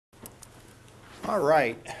All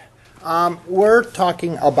right. We're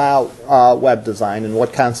talking about web design and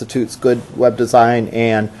what constitutes good web design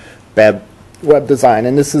and bad web design.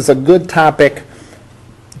 And this is a good topic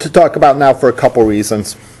to talk about now for a couple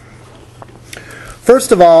reasons.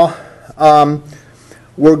 First of all,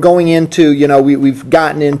 we're going into, we've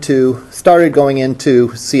started going into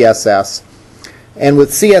CSS. And with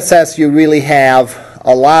CSS, you really have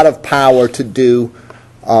a lot of power to do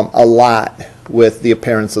a lot with the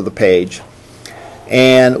appearance of the page.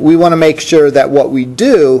 And we want to make sure that what we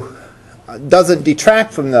do doesn't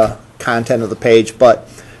detract from the content of the page, but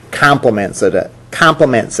complements it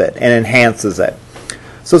and enhances it.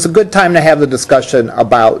 So it's a good time to have the discussion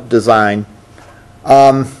about design.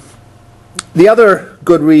 The other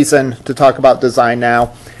good reason to talk about design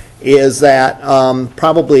now is that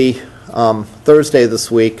probably Thursday this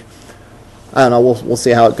week, I don't know, we'll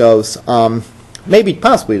see how it goes. Maybe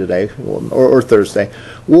possibly today or Thursday,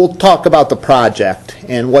 we'll talk about the project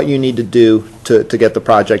and what you need to do to get the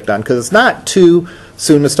project done, because it's not too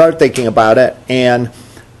soon to start thinking about it. And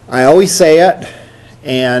I always say it,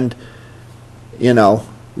 and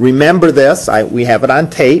remember this. We have it on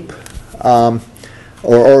tape,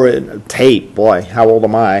 or tape. Boy, how old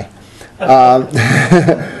am I?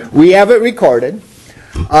 We have it recorded.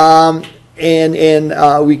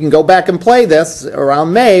 And we can go back and play this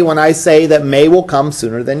around May when I say that May will come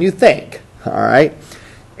sooner than you think. All right?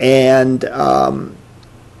 And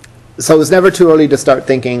so it's never too early to start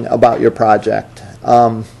thinking about your project.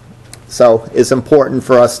 So it's important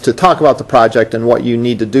for us to talk about the project and what you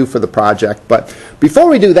need to do for the project. But before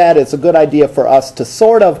we do that, it's a good idea for us to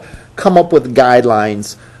sort of come up with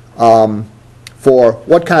guidelines for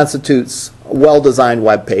what constitutes well-designed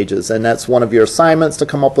web pages, and that's one of your assignments, to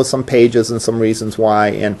come up with some pages and some reasons why.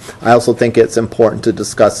 And I also think it's important to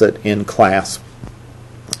discuss it in class.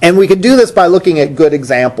 And we can do this by looking at good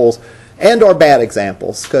examples and or bad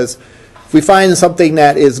examples, because if we find something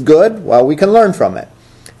that is good, well, we can learn from it.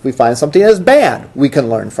 If we find something that is bad, we can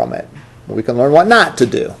learn from it. We can learn what not to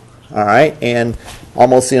do. All right, and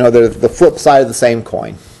almost they're the flip side of the same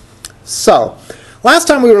coin. So last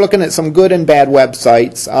time we were looking at some good and bad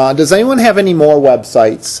websites. Does anyone have any more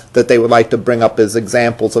websites that they would like to bring up as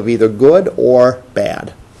examples of either good or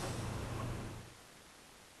bad?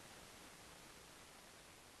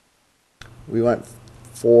 We went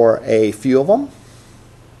for a few of them.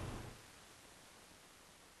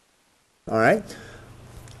 All right.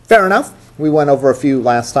 Fair enough. We went over a few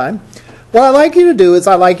last time. What I'd like you to do is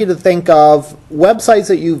I'd like you to think of websites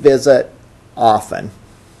that you visit often.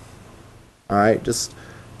 All right, just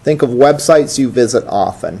think of websites you visit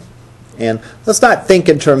often. And let's not think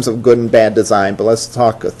in terms of good and bad design, but let's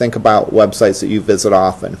think about websites that you visit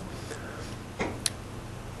often.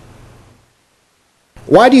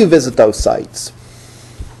 Why do you visit those sites?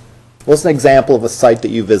 What's an example of a site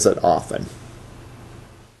that you visit often?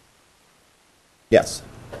 Yes?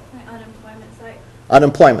 My unemployment site.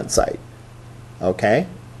 Unemployment site. Okay.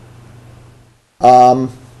 And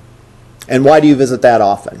why do you visit that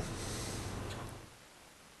often?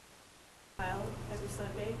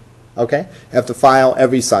 Okay, you have to file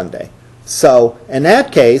every Sunday. So in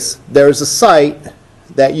that case, there's a site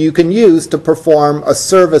that you can use to perform a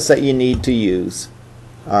service that you need to use.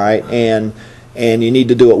 All right, and you need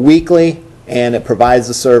to do it weekly, and it provides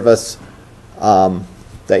the service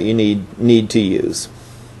that you need to use.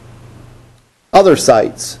 Other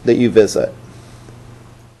sites that you visit.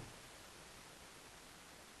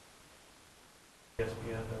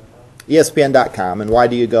 ESPN.com. And why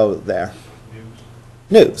do you go there?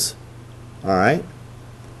 News. All right.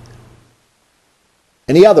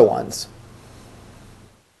 Any other ones?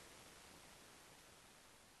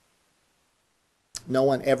 No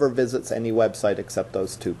one ever visits any website except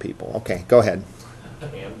those two people. Okay, go ahead.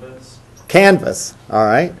 Canvas. Canvas. All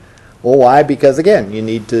right. Well, why? Because, again, you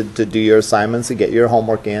need to do your assignments and get your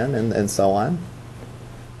homework in and so on.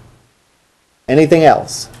 Anything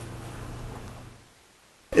else?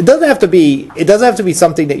 It doesn't have to be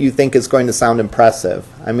something that you think is going to sound impressive.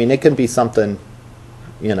 I mean, it can be something,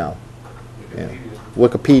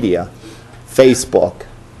 Wikipedia, Facebook,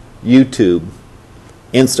 YouTube,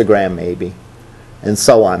 Instagram maybe, and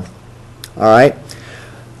so on. All right?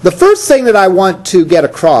 The first thing that I want to get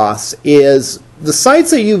across is the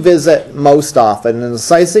sites that you visit most often and the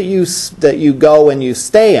sites that you go and you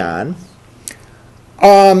stay on,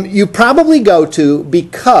 you probably go to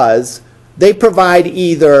because they provide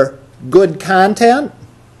either good content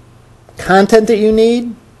that you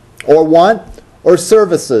need or want, or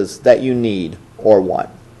services that you need or want.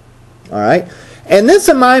 All right? And this,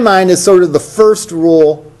 in my mind, is sort of the first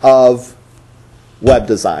rule of web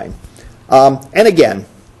design. And again,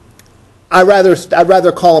 I'd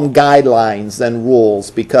rather call them guidelines than rules,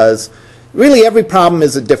 because really every problem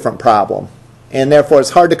is a different problem. And therefore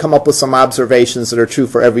it's hard to come up with some observations that are true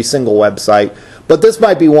for every single website. But this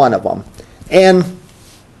might be one of them. And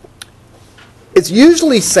it's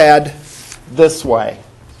usually said this way.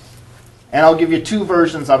 And I'll give you two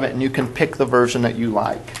versions of it, and you can pick the version that you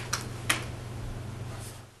like.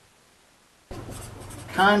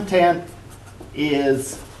 Content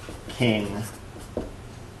is king.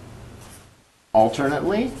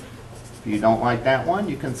 Alternately, if you don't like that one,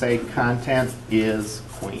 you can say content is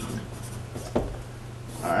queen.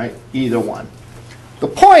 All right, either one. The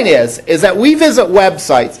point is that we visit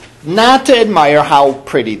websites not to admire how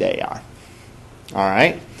pretty they are. All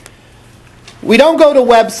right? We don't go to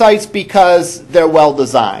websites because they're well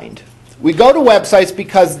designed. We go to websites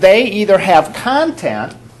because they either have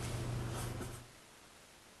content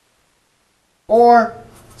or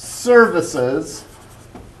services,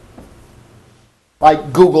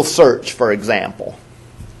 like Google search, for example,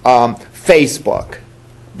 Facebook,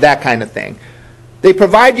 that kind of thing. They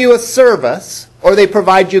provide you a service or they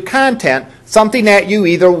provide you content, something that you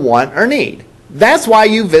either want or need. That's why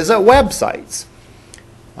you visit websites.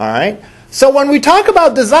 All right? So when we talk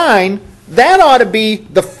about design, that ought to be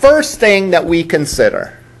the first thing that we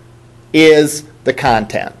consider, is the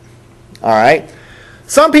content. All right?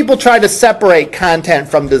 Some people try to separate content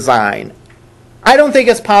from design. I don't think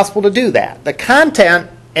it's possible to do that. The content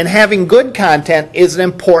and having good content is an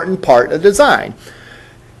important part of design.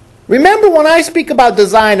 Remember, when I speak about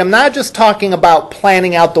design, I'm not just talking about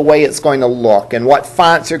planning out the way it's going to look and what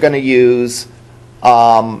fonts you're going to use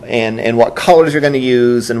and what colors you're going to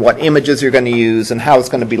use and what images you're going to use and how it's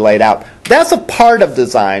going to be laid out. That's a part of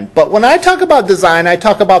design. But when I talk about design, I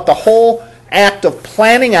talk about the whole act of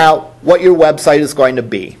planning out what your website is going to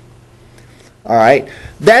be. All right?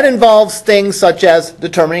 That involves things such as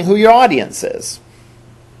determining who your audience is.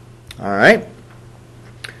 All right?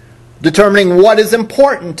 Determining what is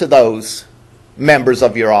important to those members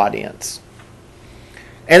of your audience.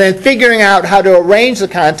 And then figuring out how to arrange the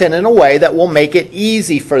content in a way that will make it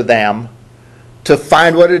easy for them to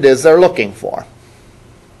find what it is they're looking for.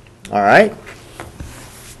 All right?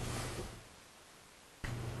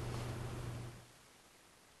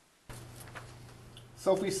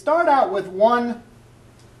 So if we start out with one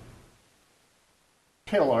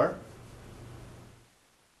pillar,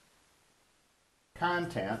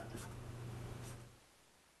 content,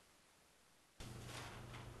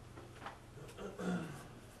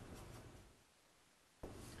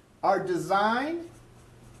 our design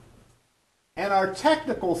and our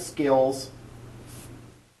technical skills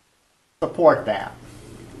support that.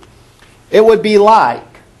 It would be like,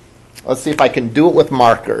 let's see if I can do it with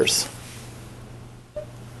markers.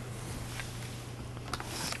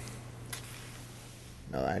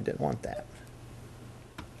 No, I didn't want that.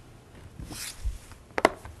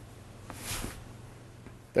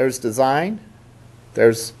 There's design,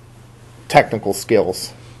 there's technical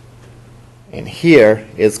skills, and here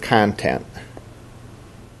is content.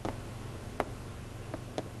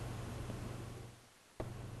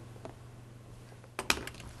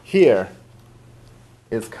 Here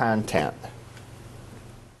is content.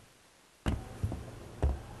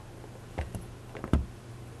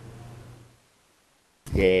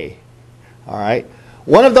 Yay. All right.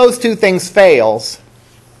 One of those two things fails.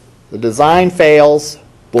 The design fails.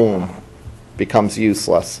 Boom. Becomes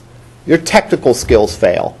useless. Your technical skills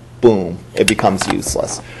fail. Boom. It becomes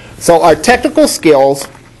useless. So our technical skills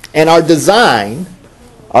and our design,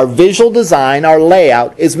 our visual design, our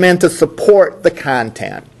layout, is meant to support the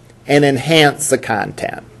content and enhance the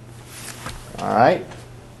content. All right?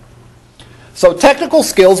 So technical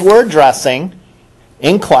skills we're addressing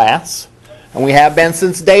in class, and we have been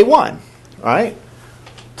since day one. Right?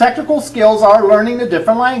 Technical skills are learning the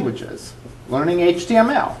different languages, learning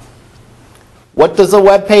HTML. What does a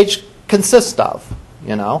web page consist of?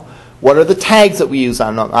 You know, what are the tags that we use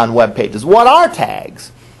on web pages? What are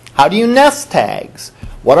tags? How do you nest tags?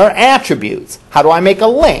 What are attributes? How do I make a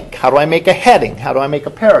link? How do I make a heading? How do I make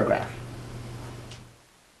a paragraph?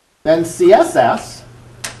 Then CSS,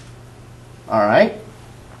 all right,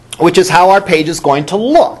 which is how our page is going to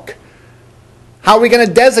look. How are we going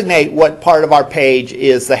to designate what part of our page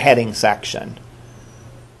is the heading section?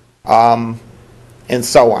 And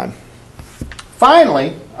so on.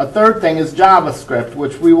 Finally, a third thing is JavaScript,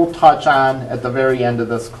 which we will touch on at the very end of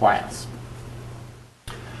this class.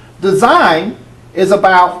 Design is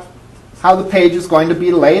about how the page is going to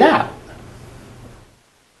be laid out,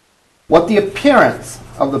 what the appearance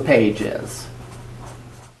of the page is,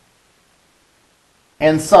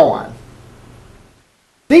 and so on.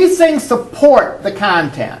 These things support the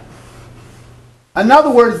content. In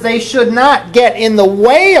other words, they should not get in the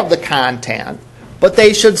way of the content, but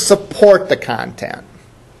they should support the content.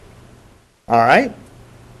 All right?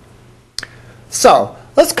 So,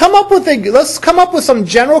 let's come up with some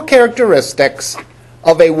general characteristics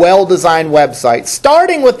of a well-designed website,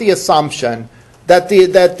 starting with the assumption that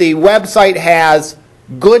the website has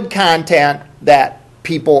good content that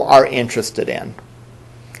people are interested in.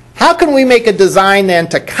 How can we make a design then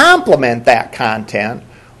to complement that content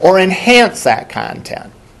or enhance that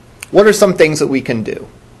content? What are some things that we can do?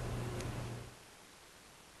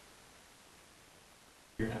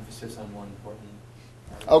 Your emphasis on one important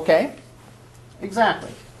part. Okay,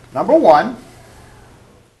 exactly. Number one,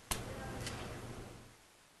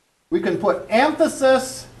 we can put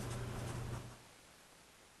emphasis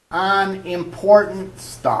on important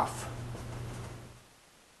stuff.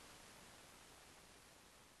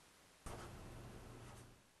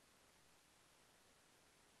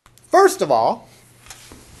 First of all,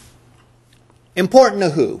 important to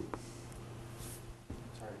who?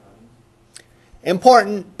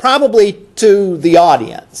 Important probably to the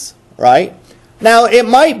audience, right? Now, it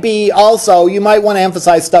might be also, you might want to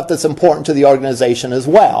emphasize stuff that's important to the organization as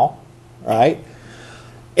well, right?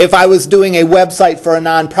 If I was doing a website for a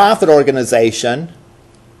nonprofit organization,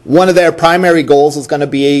 one of their primary goals is going to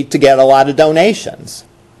be to get a lot of donations,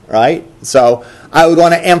 right? So I would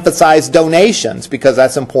want to emphasize donations because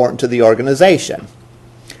that's important to the organization.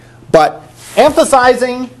 But emphasis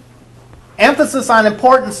on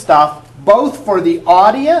important stuff both for the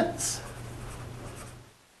audience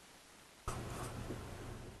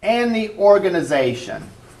and the organization.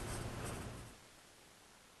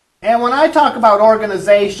 And when I talk about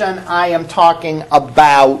organization, I am talking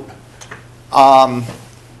about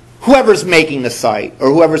whoever's making the site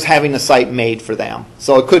or whoever's having the site made for them.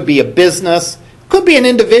 So it could be a business, could be an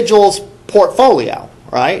individual's portfolio,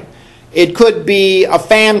 right? It could be a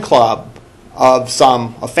fan club of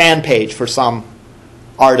a fan page for some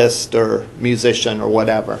artist or musician or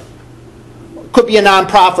whatever. Could be a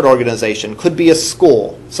nonprofit organization, could be a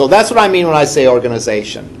school. So that's what I mean when I say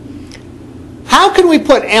organization. How can we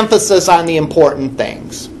put emphasis on the important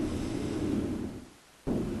things?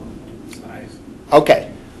 Size.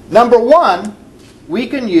 Okay. Number one, we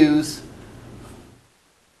can use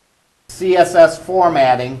CSS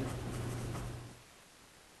formatting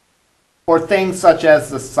for things such as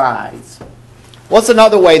the size. What's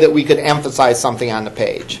another way that we could emphasize something on the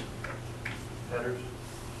page? Headers.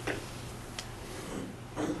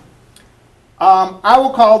 I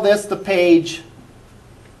will call this the page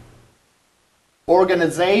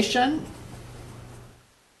organization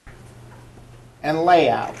and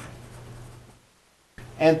layout,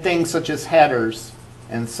 and things such as headers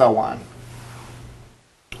and so on.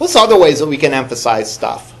 What's other ways that we can emphasize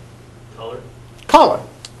stuff? Color. Color.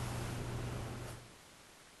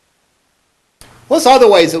 What's other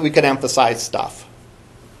ways that we could emphasize stuff?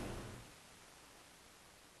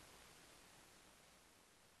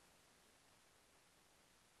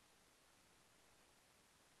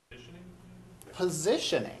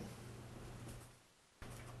 Positioning.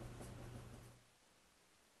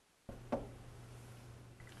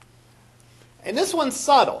 And this one's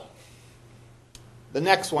subtle. The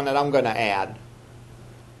next one that I'm going to add.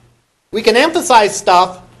 We can emphasize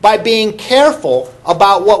stuff by being careful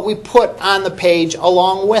about what we put on the page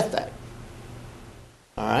along with it.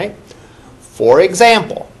 All right? For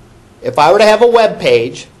example, if I were to have a web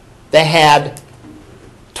page that had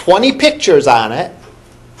 20 pictures on it,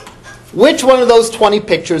 which one of those 20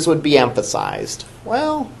 pictures would be emphasized?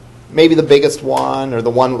 Well, maybe the biggest one or the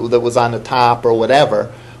one that was on the top or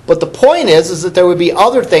whatever. But the point is that there would be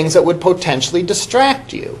other things that would potentially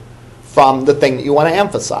distract you from the thing that you want to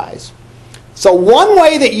emphasize. So one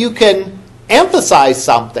way that you can emphasize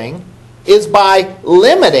something is by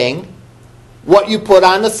limiting what you put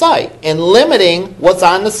on the site and limiting what's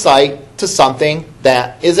on the site to something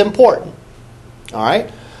that is important. All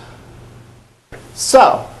right?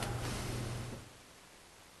 So,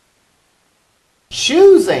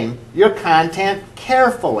 choosing your content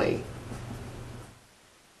carefully.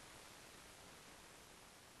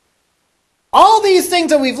 All these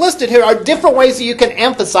things that we've listed here are different ways that you can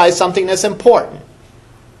emphasize something that's important.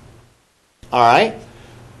 All right?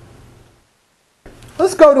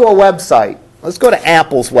 Let's go to a website. Let's go to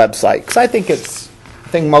Apple's website, because I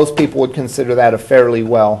think most people would consider that a fairly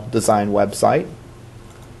well-designed website.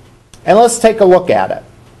 And let's take a look at it.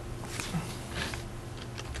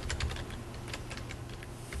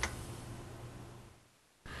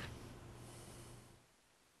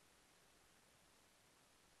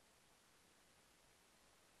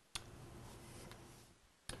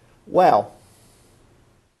 Well,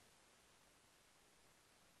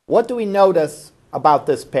 what do we notice about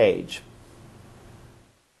this page?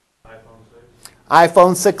 iPhone 6.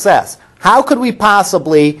 iPhone 6s. How could we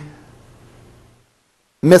possibly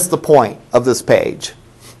miss the point of this page?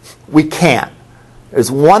 We can't.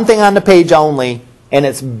 There's one thing on the page only, and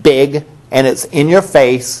it's big, and it's in your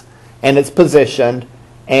face, and it's positioned,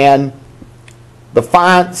 and the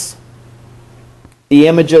fonts, the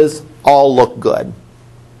images all look good.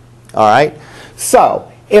 All right?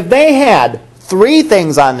 So, if they had 3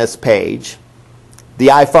 things on this page, the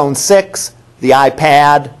iPhone 6, the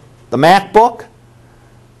iPad, the MacBook,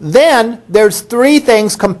 then there's 3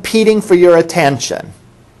 things competing for your attention.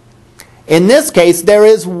 In this case, there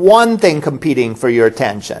is one thing competing for your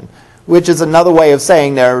attention, which is another way of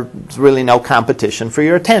saying there's really no competition for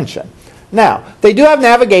your attention. Now, they do have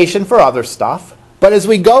navigation for other stuff, but as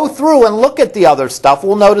we go through and look at the other stuff,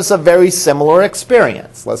 we'll notice a very similar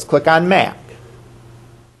experience. Let's click on Mac.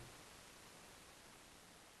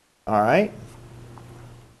 All right.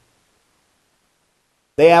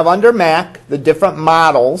 They have under Mac the different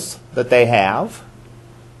models that they have.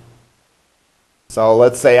 So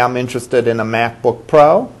let's say I'm interested in a MacBook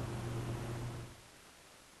Pro.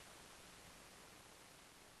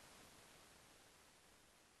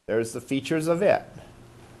 There's the features of it.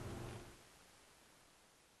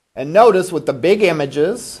 And notice with the big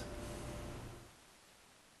images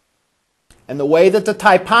and the way that the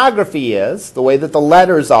typography is, the way that the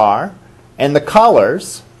letters are, and the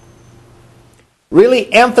colors,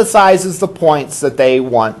 really emphasizes the points that they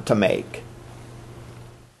want to make.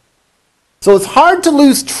 So it's hard to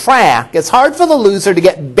lose track. It's hard for the loser to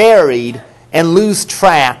get buried and lose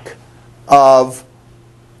track of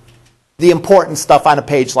the important stuff on a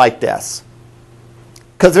page like this.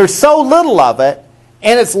 Because there's so little of it,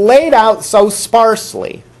 and it's laid out so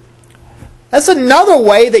sparsely. That's another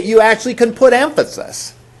way that you actually can put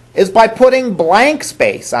emphasis, is by putting blank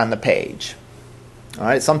space on the page. All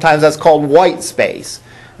right, sometimes that's called white space.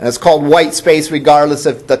 And it's called white space regardless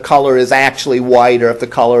if the color is actually white or if the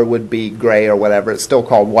color would be gray or whatever. It's still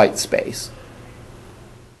called white space.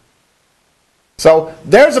 So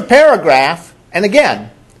there's a paragraph, and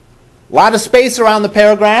again, a lot of space around the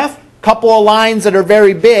paragraph, a couple of lines that are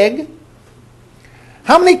very big.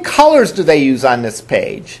 How many colors do they use on this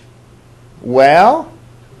page? Well,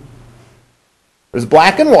 there's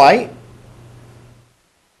black and white.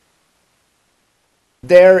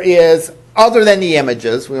 There is, other than the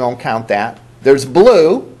images, we won't count that. There's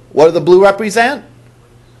blue. What do the blue represent?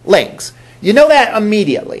 Links. You know that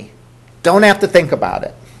immediately. Don't have to think about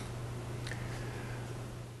it.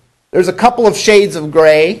 There's a couple of shades of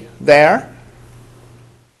gray there.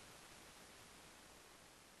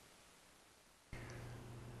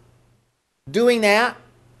 Doing that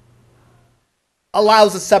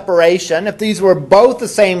allows a separation. If these were both the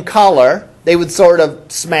same color, they would sort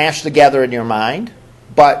of smash together in your mind,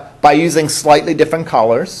 but by using slightly different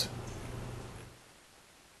colors.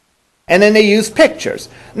 And then they use pictures.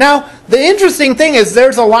 Now, the interesting thing is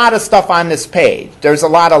there's a lot of stuff on this page. There's a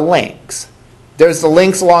lot of links. There's the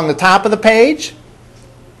links along the top of the page.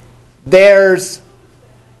 There's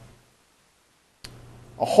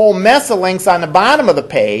a whole mess of links on the bottom of the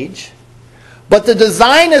page. But the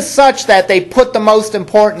design is such that they put the most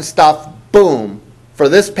important stuff, boom, for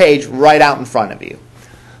this page right out in front of you.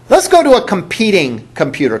 Let's go to a competing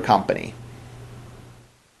computer company.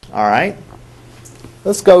 All right.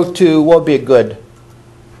 Let's go to, what would be a good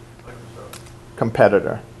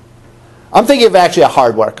competitor? I'm thinking of actually a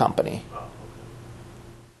hardware company.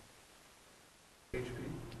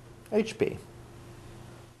 HP.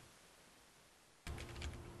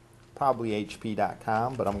 Probably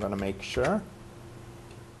HP.com, but I'm going to make sure.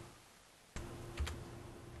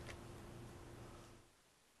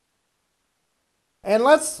 And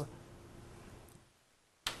let's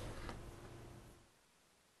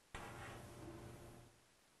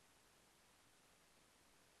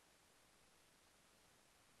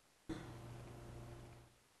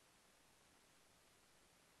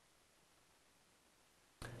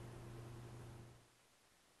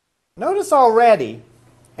notice already,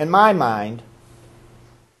 in my mind,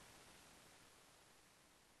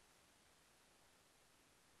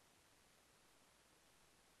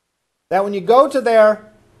 that when you go to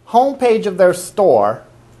their homepage of their store,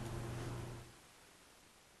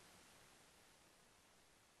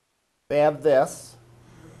 they have this.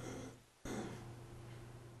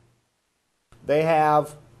 They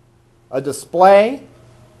have a display.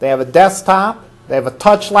 They have a desktop. They have a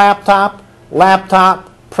touch laptop,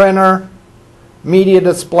 printer, media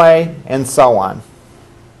display, and so on.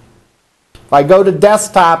 If I go to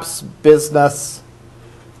desktops, business,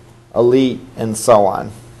 elite, and so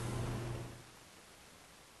on.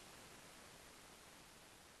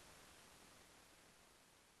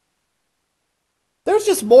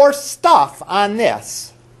 there's more stuff on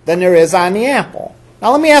this than there is on the Apple.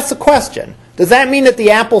 Now let me ask the question. Does that mean that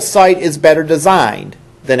the Apple site is better designed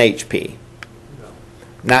than HP? No.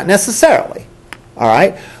 Not necessarily. All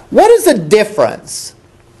right. What is the difference?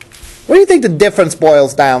 What do you think the difference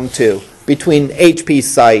boils down to between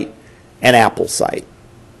HP's site and Apple's site?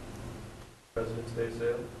 President's Day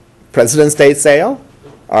sale? President's Day sale?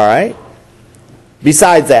 All right.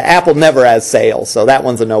 Besides that, Apple never has sales, so that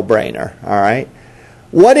one's a no-brainer. All right.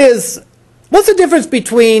 What's the difference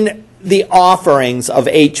between the offerings of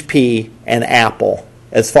HP and Apple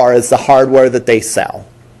as far as the hardware that they sell?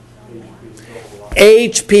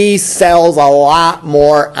 HP sells a lot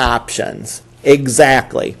more options.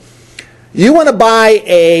 Exactly. You want to buy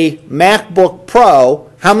a MacBook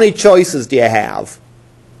Pro, how many choices do you have?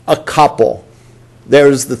 A couple.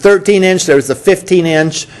 There's the 13-inch, there's the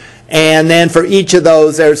 15-inch, and then for each of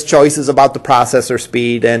those there's choices about the processor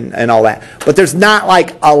speed and all that. But there's not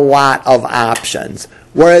like a lot of options.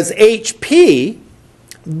 Whereas HP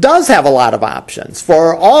does have a lot of options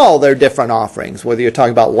for all their different offerings, whether you're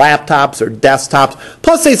talking about laptops or desktops.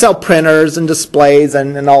 Plus they sell printers and displays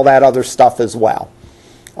and all that other stuff as well.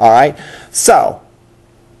 All right? So,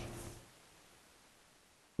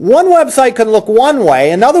 one website could look one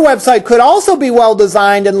way. Another website could also be well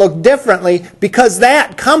designed and look differently because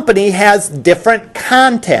that company has different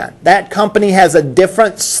content. That company has a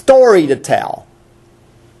different story to tell.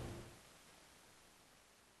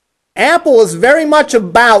 Apple is very much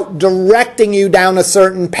about directing you down a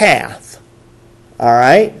certain path. All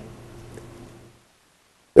right?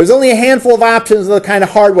 There's only a handful of options of the kind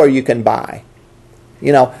of hardware you can buy.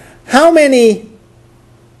 You know, how many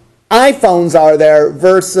iPhones are there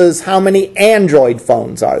versus how many Android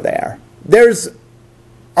phones are there? There's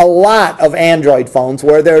a lot of Android phones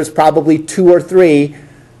where there's probably 2 or 3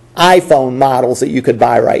 iPhone models that you could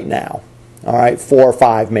buy right now. All right, 4 or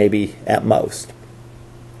 5 maybe at most.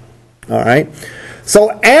 All right.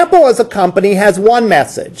 So Apple as a company has one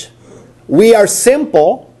message. We are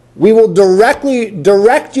simple. We will direct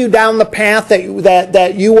you down the path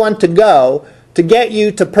that you want to go to get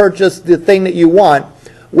you to purchase the thing that you want.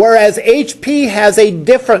 Whereas HP has a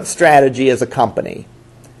different strategy as a company.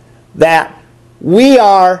 That we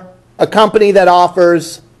are a company that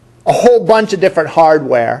offers a whole bunch of different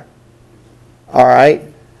hardware. All right.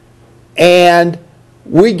 And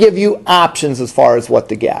we give you options as far as what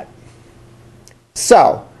to get.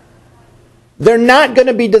 So, they're not going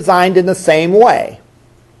to be designed in the same way.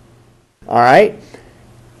 All right?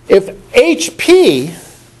 If HP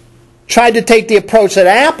tried to take the approach that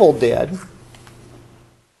Apple did,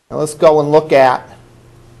 now let's go and look at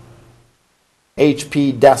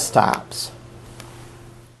HP desktops.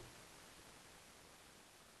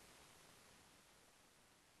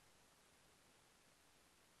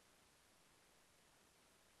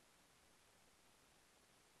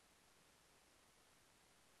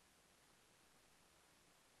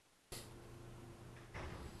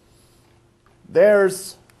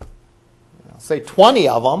 There's, say, 20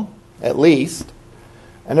 of them, at least,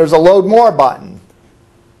 and there's a load more button.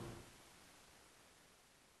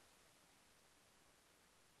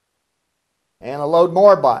 And a load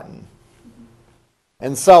more button.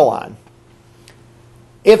 And so on.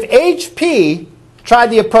 If HP tried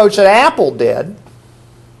the approach that Apple did,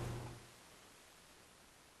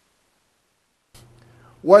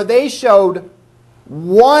 where they showed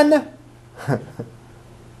one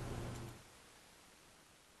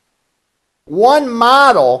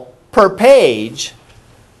model per page,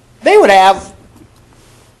 they would have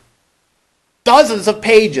dozens of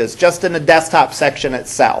pages just in the desktop section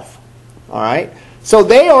itself. All right? So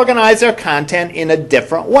they organize their content in a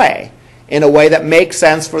different way, in a way that makes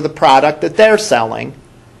sense for the product that they're selling,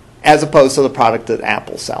 as opposed to the product that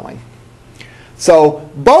Apple's selling. So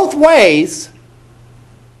both ways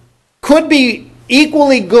could be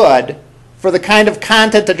equally good for the kind of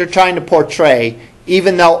content that they're trying to portray,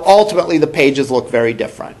 even though ultimately the pages look very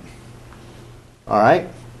different. All right?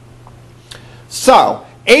 So,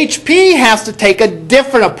 HP has to take a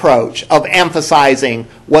different approach of emphasizing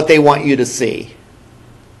what they want you to see.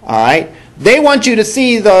 All right? They want you to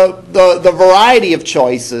see the variety of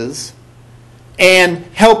choices and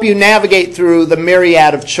help you navigate through the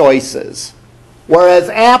myriad of choices. Whereas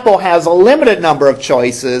Apple has a limited number of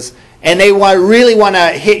choices, and they really want to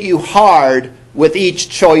hit you hard with each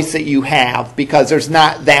choice that you have because there's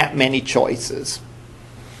not that many choices.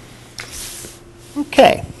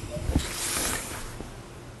 Okay.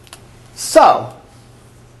 So,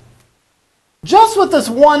 just with this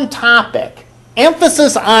one topic,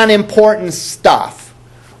 emphasis on important stuff,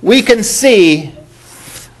 we can see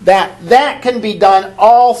that that can be done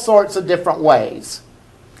all sorts of different ways.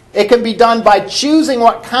 It can be done by choosing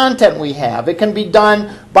what content we have. It can be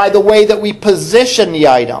done by the way that we position the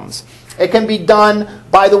items. It can be done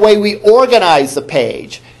by the way we organize the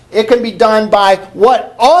page. It can be done by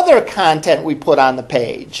what other content we put on the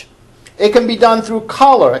page. It can be done through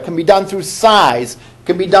color. It can be done through size. It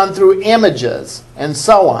can be done through images, and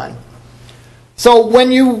so on. So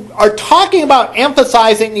when you are talking about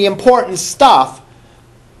emphasizing the important stuff,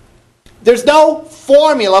 there's no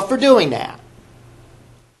formula for doing that.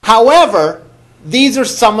 However, these are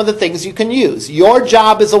some of the things you can use. Your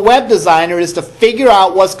job as a web designer is to figure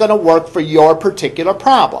out what's going to work for your particular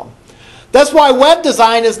problem. That's why web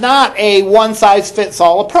design is not a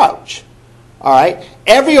one-size-fits-all approach. All right?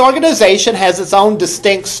 Every organization has its own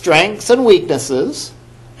distinct strengths and weaknesses,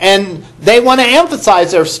 and they want to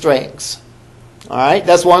emphasize their strengths. All right?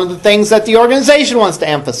 That's one of the things that the organization wants to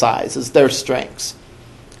emphasize, is their strengths.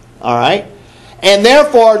 All right? And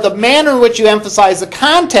therefore, the manner in which you emphasize the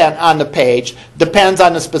content on the page depends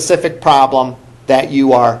on the specific problem that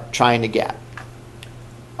you are trying to get.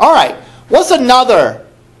 All right, what's another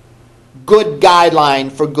good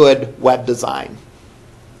guideline for good web design?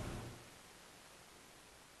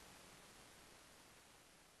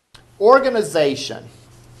 Organization.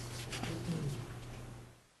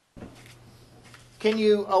 Can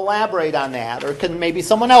you elaborate on that, or can maybe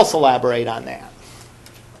someone else elaborate on that?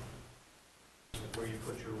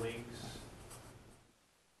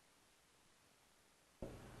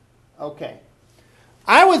 Okay.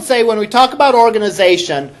 I would say when we talk about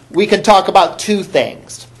organization, we can talk about two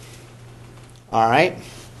things. All right?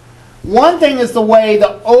 One thing is the way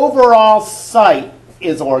the overall site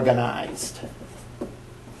is organized.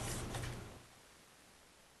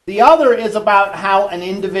 The other is about how an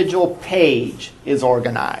individual page is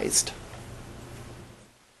organized.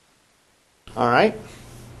 All right?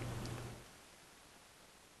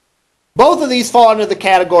 Both of these fall under the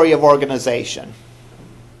category of organization.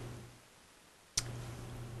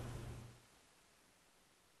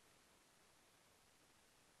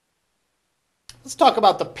 Let's talk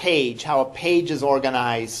about the page, how a page is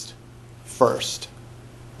organized first.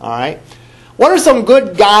 All right? What are some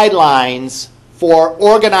good guidelines for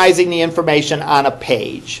organizing the information on a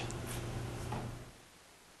page?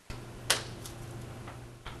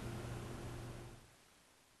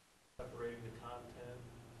 Separating the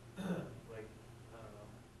content, like, I don't know,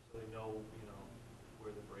 so they know,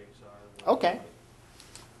 where the breaks are. Okay.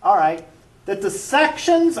 All right. That the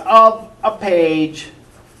sections of a page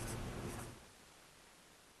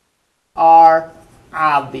are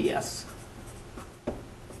obvious.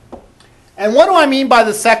 And what do I mean by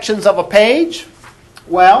the sections of a page?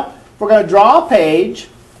 Well, if we're going to draw a page,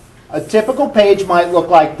 a typical page might look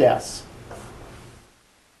like this.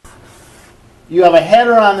 You have a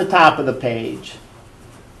header on the top of the page.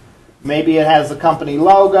 Maybe it has the company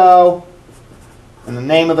logo and the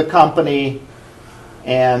name of the company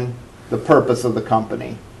and the purpose of the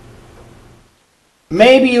company.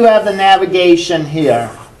 Maybe you have the navigation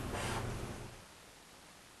here.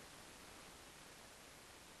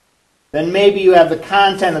 Then maybe you have the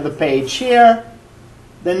content of the page here.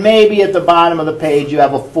 Then maybe at the bottom of the page you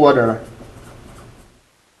have a footer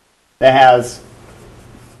that has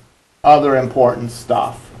other important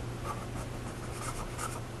stuff.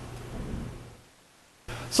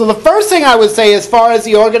 So the first thing I would say as far as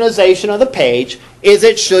the organization of the page is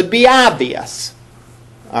it should be obvious.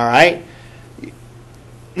 All right?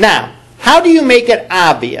 Now, how do you make it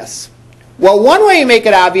obvious? Well, one way you make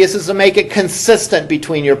it obvious is to make it consistent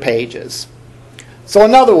between your pages. So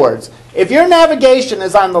in other words, if your navigation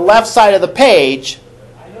is on the left side of the page,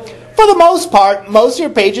 for the most part, most of your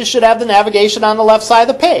pages should have the navigation on the left side of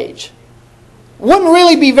the page. Wouldn't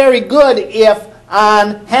really be very good if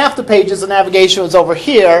on half the pages the navigation was over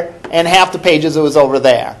here and half the pages it was over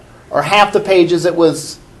there. Or half the pages it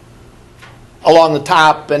was along the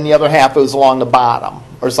top and the other half it was along the bottom,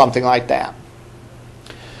 or something like that.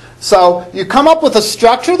 So you come up with a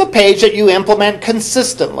structure of the page that you implement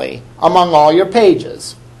consistently among all your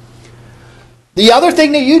pages. The other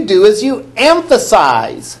thing that you do is you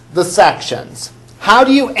emphasize the sections. How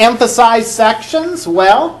do you emphasize sections?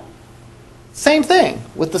 Well, same thing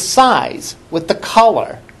with the size, with the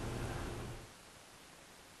color,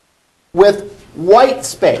 with white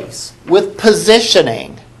space, with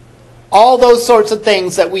positioning. All those sorts of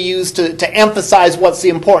things that we use to emphasize what's the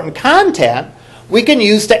important content, we can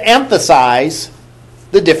use to emphasize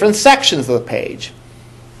the different sections of the page.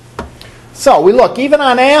 So we look, even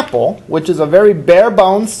on Apple, which is a very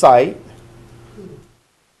bare-bones site,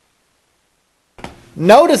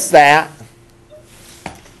 notice that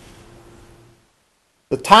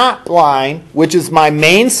the top line, which is my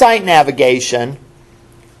main site navigation,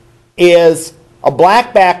 is a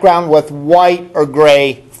black background with white or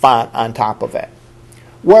gray font on top of it.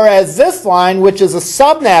 Whereas this line, which is a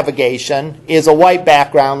sub-navigation, is a white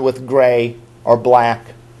background with gray or black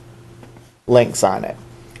links on it.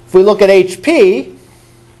 If we look at HP,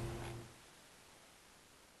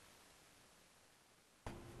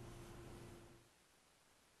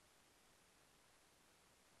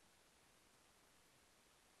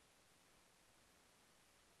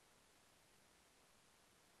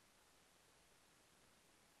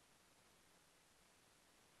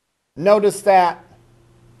 notice that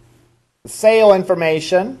the sale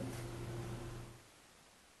information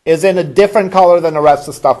is in a different color than the rest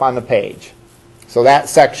of the stuff on the page. So that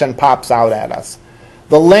section pops out at us.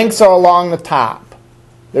 The links are along the top.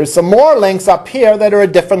 There's some more links up here that are a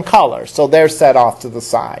different color, so they're set off to the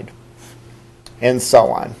side, and so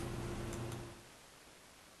on.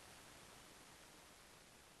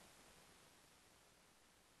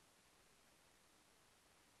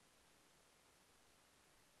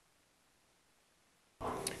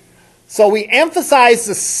 So we emphasize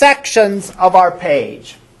the sections of our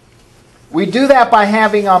page. We do that by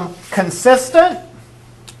having them consistent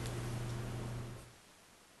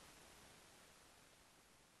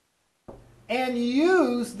and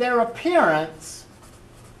use their appearance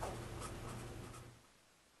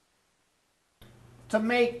to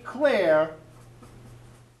make clear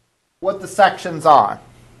what the sections are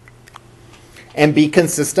and be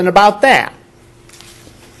consistent about that.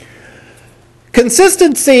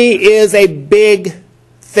 Consistency is a big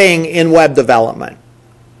thing in web development.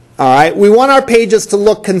 All right, we want our pages to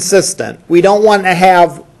look consistent. We don't want to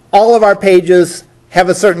have all of our pages have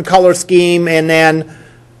a certain color scheme and then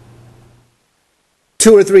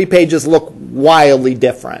 2 or 3 pages look wildly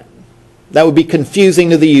different. That would be confusing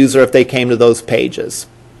to the user if they came to those pages.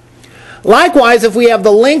 Likewise, if we have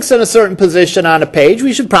the links in a certain position on a page,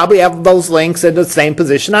 we should probably have those links in the same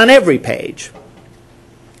position on every page.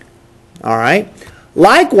 All right.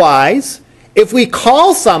 Likewise, if we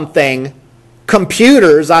call something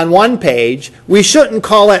computers on one page, we shouldn't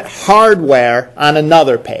call it hardware on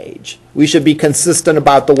another page. We should be consistent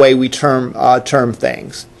about the way we term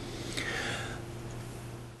things.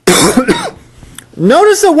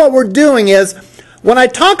 Notice that what we're doing is, when I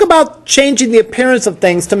talk about changing the appearance of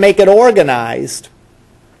things to make it organized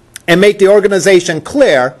and make the organization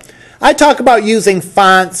clear, I talk about using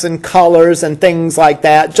fonts and colors and things like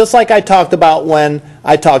that, just like I talked about when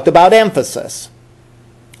I talked about emphasis.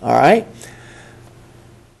 All right?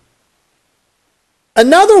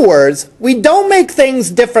 In other words, we don't make things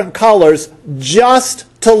different colors just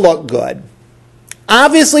to look good.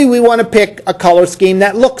 Obviously, we want to pick a color scheme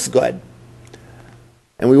that looks good.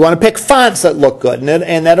 And we want to pick fonts that look good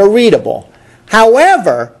and that are readable.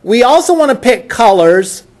 However, we also want to pick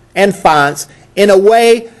colors and fonts in a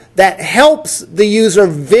way that helps the user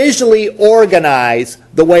visually organize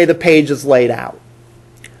the way the page is laid out.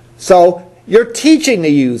 So you're teaching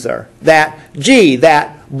the user that, gee,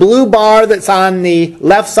 that blue bar that's on the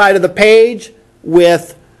left side of the page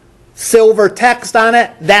with silver text on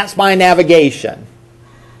it, that's my navigation.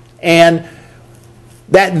 And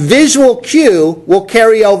that visual cue will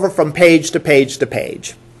carry over from page to page to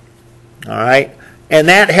page. All right? And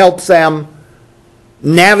that helps them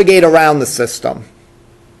navigate around the system.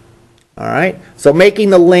 All right? So making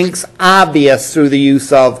the links obvious through the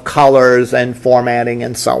use of colors and formatting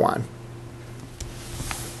and so on.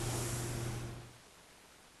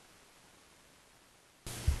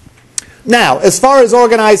 Now, as far as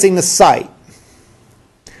organizing the site,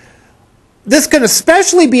 this can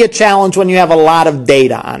especially be a challenge when you have a lot of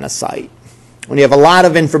data on a site, when you have a lot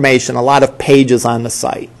of information, a lot of pages on the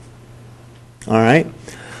site. All right?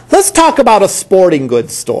 Let's talk about a sporting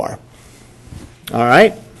goods store. All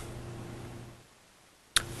right?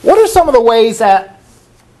 What are some of the ways that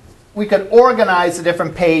we could organize the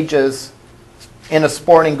different pages in a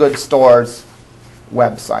sporting goods store's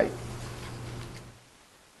website?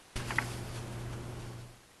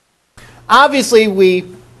 Obviously,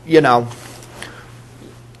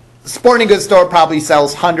 sporting goods store probably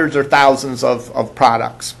sells hundreds or thousands of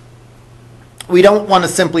products. We don't want to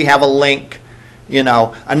simply have a link,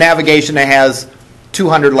 a navigation that has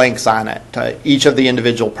 200 links on it to each of the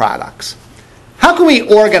individual products. How can we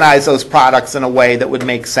organize those products in a way that would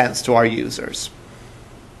make sense to our users?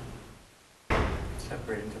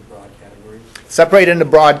 Separate into broad categories. Separate into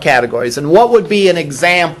broad categories. And what would be an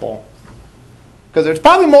example? Because there's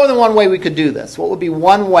probably more than one way we could do this. What would be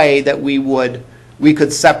one way that we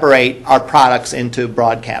could separate our products into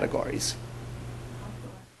broad categories?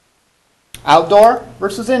 Outdoor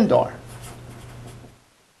versus indoor.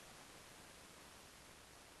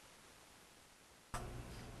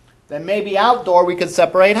 then maybe outdoor we could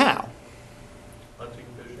separate how? Hunting,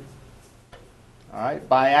 fishing. All right,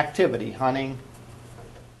 by activity, hunting,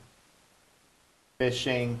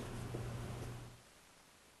 fishing,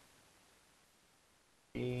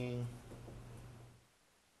 skiing,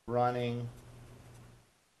 running,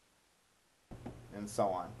 and so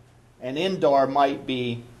on. And indoor might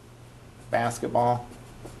be basketball,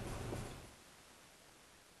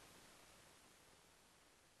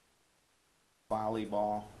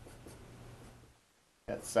 volleyball,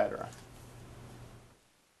 etc.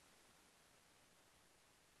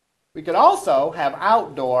 We could also have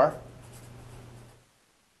outdoor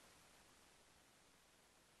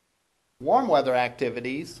warm weather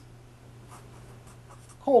activities,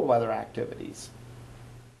 cold weather activities.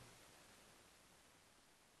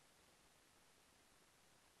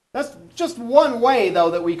 That's just one way,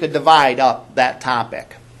 though, that we could divide up that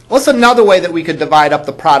topic. What's another way that we could divide up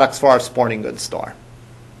the products for our sporting goods store?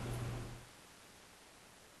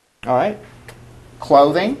 All right.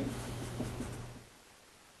 Clothing,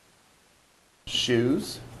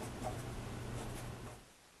 shoes,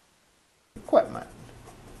 equipment.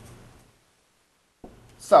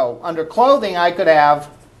 So under clothing, I could have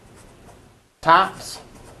tops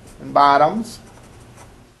and bottoms.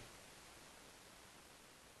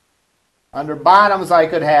 Under bottoms, I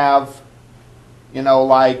could have,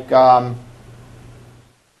 like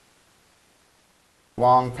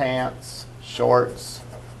long pants, shorts.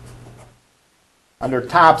 Under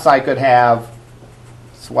tops, I could have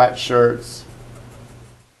sweatshirts,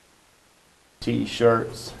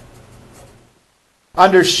 t-shirts.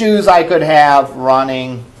 Under shoes, I could have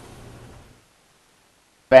running,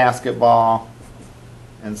 basketball,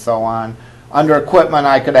 and so on. Under equipment,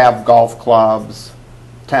 I could have golf clubs,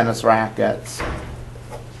 tennis rackets,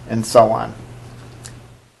 and so on.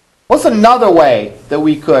 What's another way that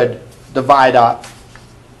we could divide up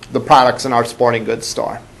the products in our sporting goods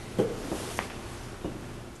store?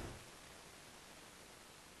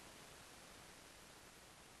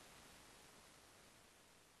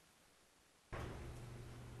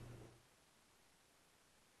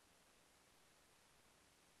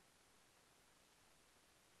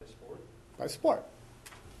 By sport.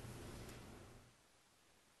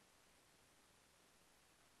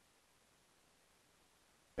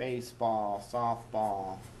 Baseball,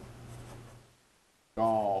 softball,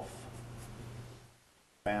 golf,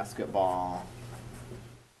 basketball,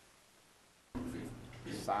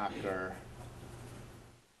 soccer,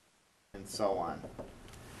 and so on.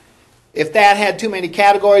 If that had too many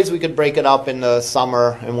categories, we could break it up into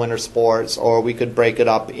summer and winter sports, or we could break it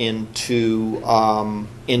up into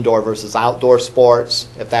indoor versus outdoor sports,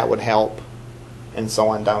 if that would help, and so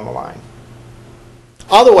on down the line.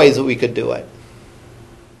 Other ways that we could do it.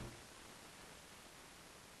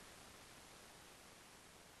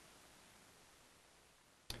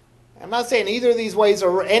 I'm not saying either of these ways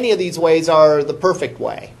or any of these ways are the perfect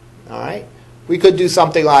way. All right? We could do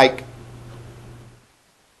something like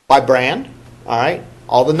by brand. All right?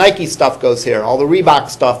 All the Nike stuff goes here. All the Reebok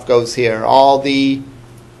stuff goes here. All the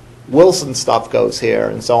Wilson stuff goes here,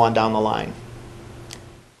 and so on down the line.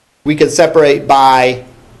 We could separate by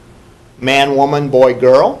man, woman, boy,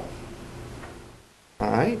 girl.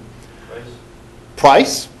 All right?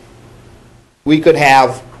 Price. We could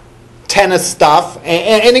have tennis stuff.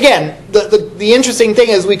 And again, the interesting thing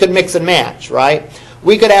is we could mix and match, right?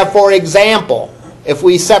 We could have, for example, if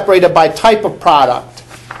we separated by type of product,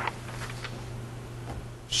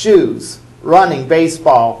 shoes, running,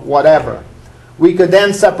 baseball, whatever. We could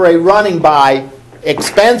then separate running by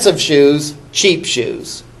expensive shoes, cheap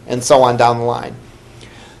shoes, and so on down the line.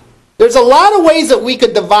 There's a lot of ways that we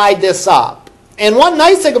could divide this up. And one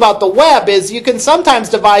nice thing about the web is you can sometimes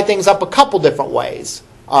divide things up a couple different ways.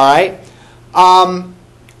 All right.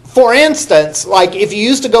 For instance, like if you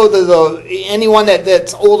used to go to anyone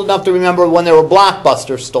that's old enough to remember when there were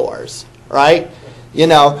Blockbuster stores, right?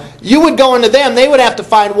 You would go into them. They would have to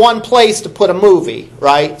find one place to put a movie,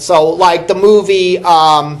 right? So like the movie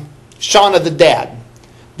Shaun of the Dead.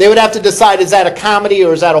 They would have to decide, is that a comedy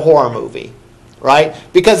or is that a horror movie, right?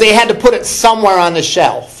 Because they had to put it somewhere on the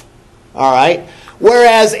shelf, all right?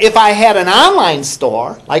 Whereas if I had an online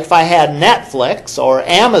store, like if I had Netflix or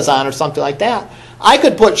Amazon or something like that, I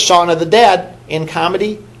could put Shaun of the Dead in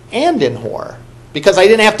comedy and in horror because I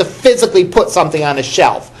didn't have to physically put something on a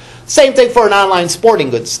shelf. Same thing for an online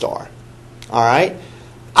sporting goods store. All right?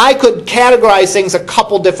 I could categorize things a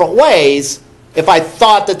couple different ways if I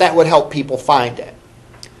thought that that would help people find it.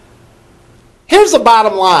 Here's the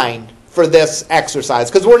bottom line for this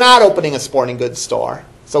exercise, because we're not opening a sporting goods store.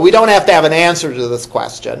 So we don't have to have an answer to this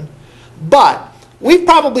question. But we've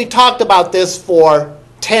probably talked about this for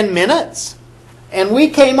 10 minutes. And we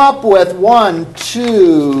came up with 1,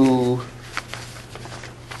 2,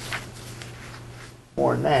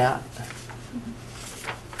 more than that,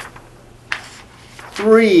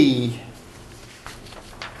 3,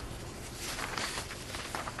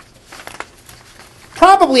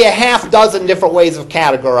 probably a half dozen different ways of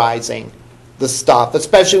categorizing the stuff,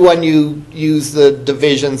 especially when you use the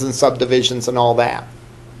divisions and subdivisions and all that.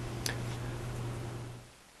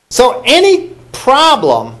 So any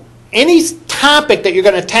problem, any topic that you're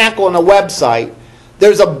going to tackle on a website,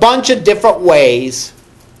 there's a bunch of different ways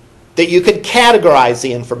that you could categorize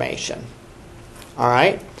the information. All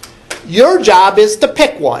right? Your job is to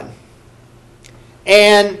pick one.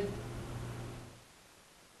 And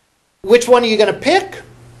which one are you going to pick?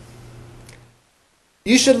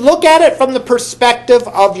 You should look at it from the perspective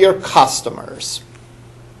of your customers.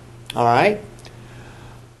 All right?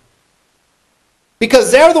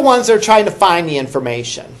 Because they're the ones that are trying to find the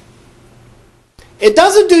information. It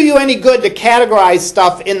doesn't do you any good to categorize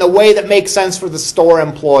stuff in the way that makes sense for the store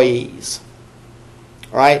employees.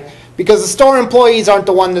 All right? Because the store employees aren't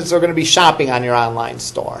the ones that are going to be shopping on your online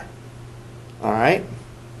store. All right?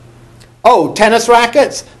 Oh, tennis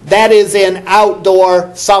rackets? That is in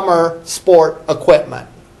outdoor summer sport equipment.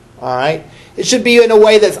 All right? It should be in a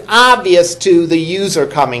way that's obvious to the user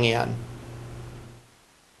coming in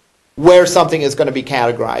where something is going to be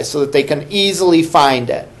categorized so that they can easily find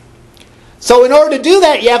it. So in order to do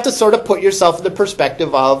that, you have to sort of put yourself in the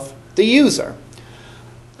perspective of the user.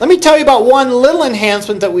 Let me tell you about one little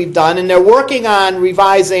enhancement that we've done, and they're working on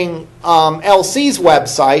revising LC's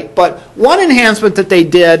website, but one enhancement that they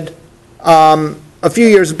did a few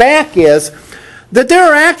years back is that there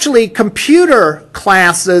are actually computer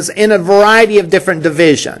classes in a variety of different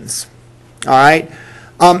divisions. All right?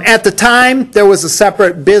 At the time, there was a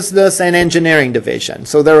separate business and engineering division.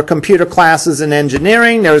 So there were computer classes in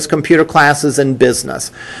engineering, there was computer classes in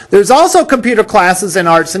business. There's also computer classes in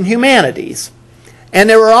arts and humanities. And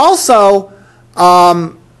there were also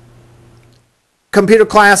computer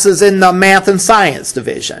classes in the math and science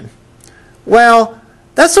division. Well,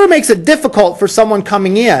 that sort of makes it difficult for someone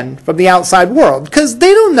coming in from the outside world because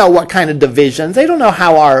they don't know what kind of divisions, they don't know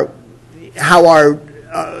how our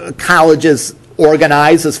colleges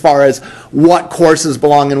organized as far as what courses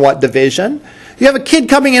belong in what division. You have a kid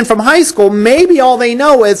coming in from high school, maybe all they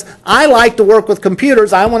know is, I like to work with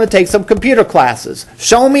computers, I want to take some computer classes.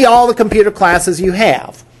 Show me all the computer classes you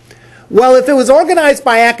have. Well, if it was organized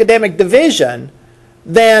by academic division,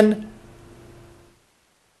 then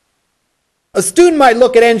a student might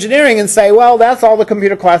look at engineering and say, well, that's all the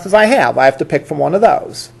computer classes I have. I have to pick from one of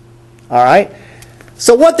those. All right?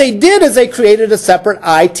 So what they did is they created a separate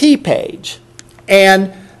IT page.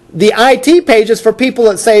 And the IT page is for people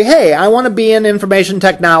that say, hey, I want to be in information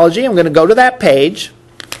technology. I'm going to go to that page.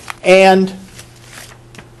 And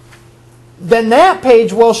then that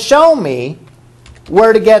page will show me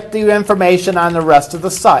where to get the information on the rest of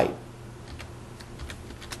the site.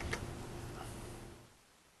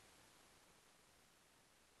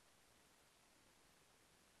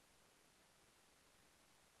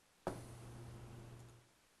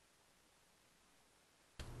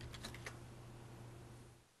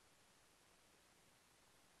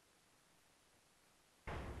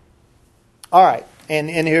 All right, and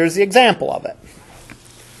here's the example of it.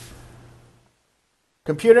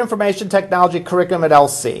 Computer Information Technology Curriculum at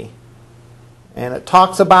LC. And it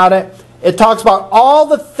talks about it. It talks about all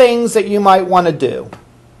the things that you might want to do.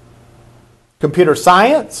 Computer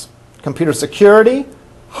science, computer security,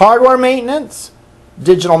 hardware maintenance,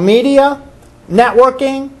 digital media,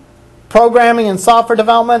 networking, programming and software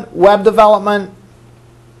development, web development,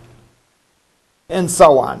 and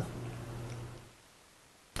so on.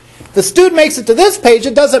 The student makes it to this page,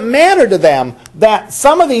 it doesn't matter to them that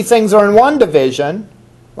some of these things are in one division,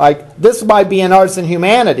 like this might be in arts and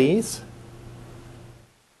humanities.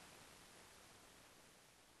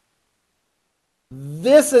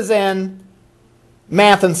 This is in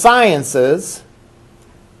math and sciences.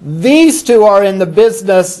 These two are in the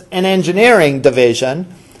business and engineering division.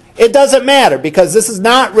 It doesn't matter because this is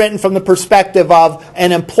not written from the perspective of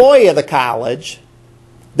an employee of the college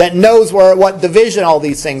that knows what division all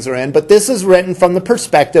these things are in, but this is written from the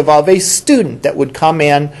perspective of a student that would come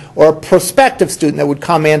in, or a prospective student that would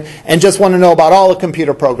come in and just want to know about all the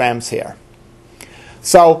computer programs here.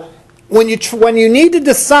 So when you need to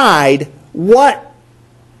decide what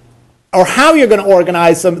or how you're going to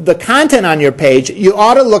organize the content on your page, you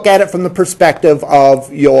ought to look at it from the perspective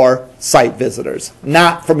of your site visitors,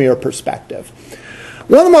 not from your perspective.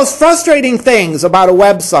 One of the most frustrating things about a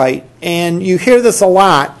website, and you hear this a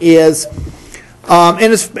lot, is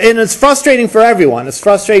And it's frustrating for everyone. It's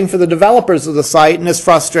frustrating for the developers of the site, and it's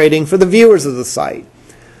frustrating for the viewers of the site.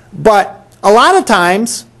 But a lot of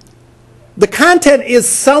times, the content is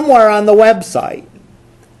somewhere on the website.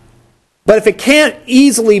 But if it can't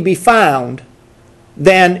easily be found,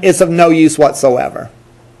 then it's of no use whatsoever.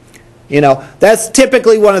 You know, that's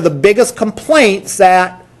typically one of the biggest complaints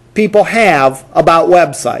that people have about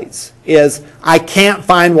websites is, I can't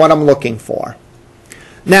find what I'm looking for.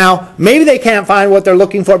 Now, maybe they can't find what they're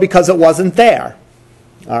looking for because it wasn't there.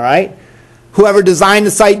 All right? Whoever designed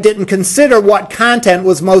the site didn't consider what content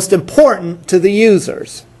was most important to the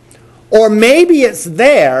users. Or maybe it's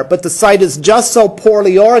there, but the site is just so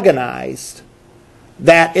poorly organized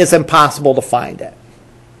that it's impossible to find it.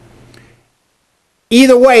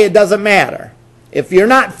 Either way, it doesn't matter. If you're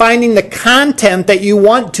not finding the content that you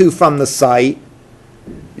want to from the site,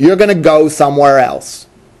 you're going to go somewhere else.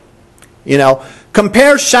 You know,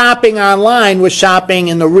 compare shopping online with shopping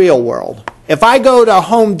in the real world. If I go to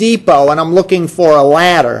Home Depot and I'm looking for a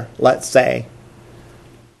ladder, let's say,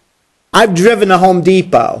 I've driven to Home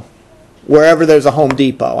Depot, wherever there's a Home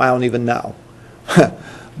Depot, I don't even know.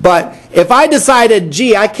 But if I decided,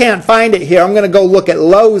 gee, I can't find it here, I'm going to go look at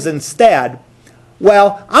Lowe's instead,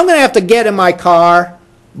 well, I'm going to have to get in my car,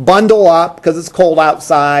 bundle up because it's cold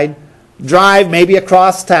outside, drive maybe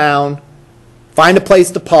across town, find a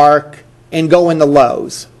place to park, and go into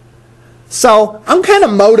Lowe's. So I'm kind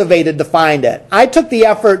of motivated to find it. I took the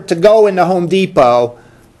effort to go into Home Depot.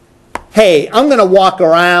 Hey, I'm going to walk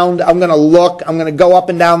around, I'm going to look, I'm going to go up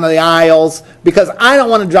and down the aisles because I don't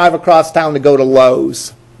want to drive across town to go to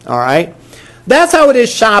Lowe's. All right? That's how it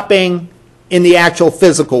is shopping in the actual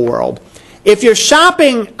physical world. If you're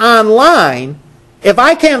shopping online, if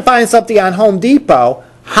I can't find something on Home Depot,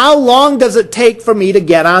 how long does it take for me to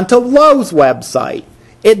get onto Lowe's website?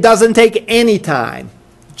 It doesn't take any time.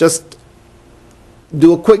 Just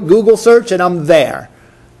do a quick Google search and I'm there.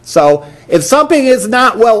 So if something is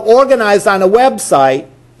not well organized on a website,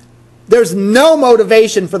 there's no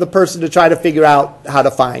motivation for the person to try to figure out how to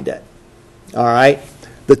find it. All right?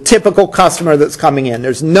 The typical customer that's coming in.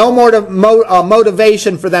 There's no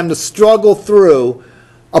motivation for them to struggle through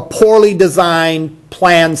a poorly designed,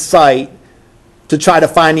 planned site to try to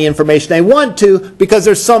find the information they want to because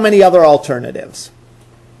there's so many other alternatives.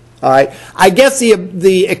 All right. I guess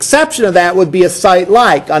the exception of that would be a site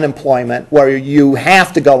like Unemployment where you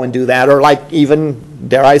have to go and do that, or like even,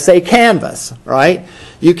 dare I say, Canvas, right?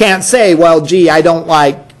 You can't say, well, gee, I don't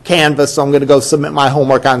like Canvas, so I'm going to go submit my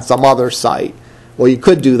homework on some other site. Well, you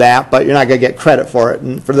could do that, but you're not going to get credit for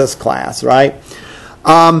it for this class, right?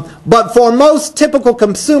 But for most typical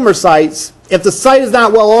consumer sites, if the site is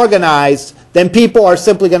not well organized, then people are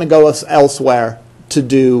simply going to go elsewhere to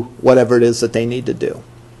do whatever it is that they need to do.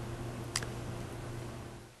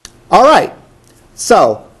 All right,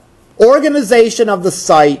 so organization of the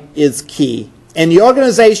site is key. And the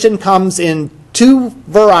organization comes in two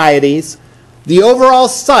varieties. The overall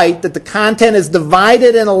site, that the content is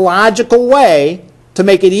divided in a logical way to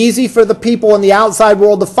make it easy for the people in the outside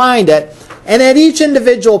world to find it. And at each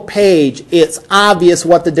individual page, it's obvious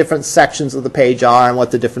what the different sections of the page are and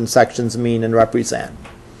what the different sections mean and represent.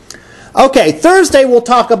 Okay, Thursday we'll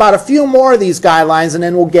talk about a few more of these guidelines, and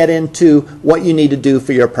then we'll get into what you need to do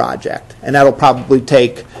for your project. And that'll probably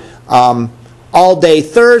take all day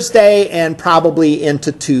Thursday and probably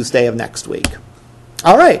into Tuesday of next week.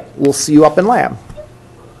 All right, we'll see you up in lab.